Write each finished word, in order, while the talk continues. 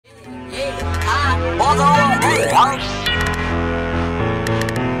We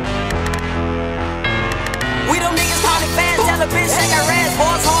them niggas counting fast, tell a bitch shake her ass,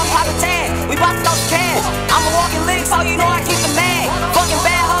 Bosshogg, pop a tag. We bout to throw some cash. I'm a walking lick, so you know I keep the mag. Fucking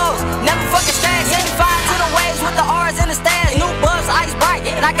bad hoes, never fucking stash. 75 to the waves with the R's in the stash. New buffs, ice bright,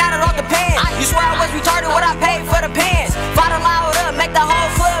 and I got it off the pan. You swear I was retarded what I paid for the pants. Fight loud up, make the whole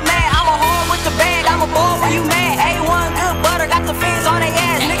club mad. I'm a home with the bag, I'm a ball where you mad. A1 good butter, got the fins on they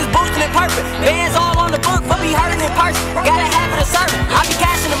ass. Niggas boosting it perfect, bands all on the book, but be hurting in person. Gotta have it a serving, I be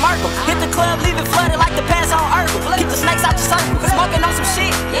cashing the Merkle. Hit the club, leave it flooded like the pants on Urkel. Get the snakes out your circle, smoking on some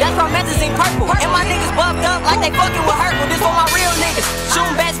shit. That's promethazine purple. And my niggas buffed up like they fucking with Urkel. This for my real niggas,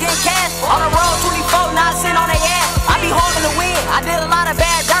 shooting bats, getting cash. On the road, 24, now I sit on they ass. I be holding the win, I did a lot of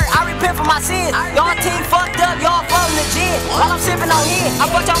bad dirt, I repent for my sins. Y'all team fucked up, y'all floating the gin. While I'm sipping on hen, I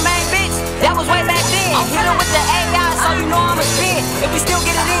fucked your main bitch, that was way back then. Hit her with the AI, so you know I'm a spin. If we still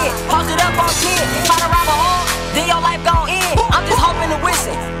get it in, post it up on 10. Try to rob a hole, then your life gon' end. I'm just hoping to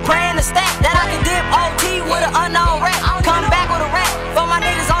wishing, praying to stack that I can dip OT with an unknown rap. Come back with a rap, for my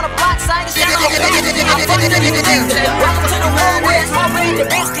niggas on the block side. I'm fucking these niggas. Welcome to the world where it's more red than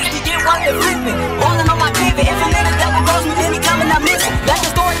biscuits. We get one to flipping, balling on my pivot. If a nigga double cross me, then he coming, I miss him. Let the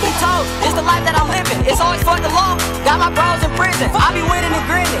story be told, it's the life that I'm living. It's always fuck the law, got my bros in prison. I be winning and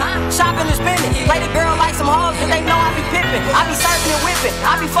grinning, shopping and spending. Play the girl like some hoes, cause they know I be pimping. I be serving and whipping,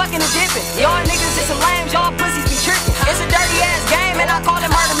 I be fucking and dipping. Y'all niggas is some lames, y'all pussies be tricking. It's a dirty ass game and I call it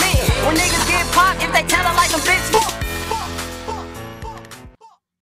murder men. When niggas get popped, if they tell it like some bitches.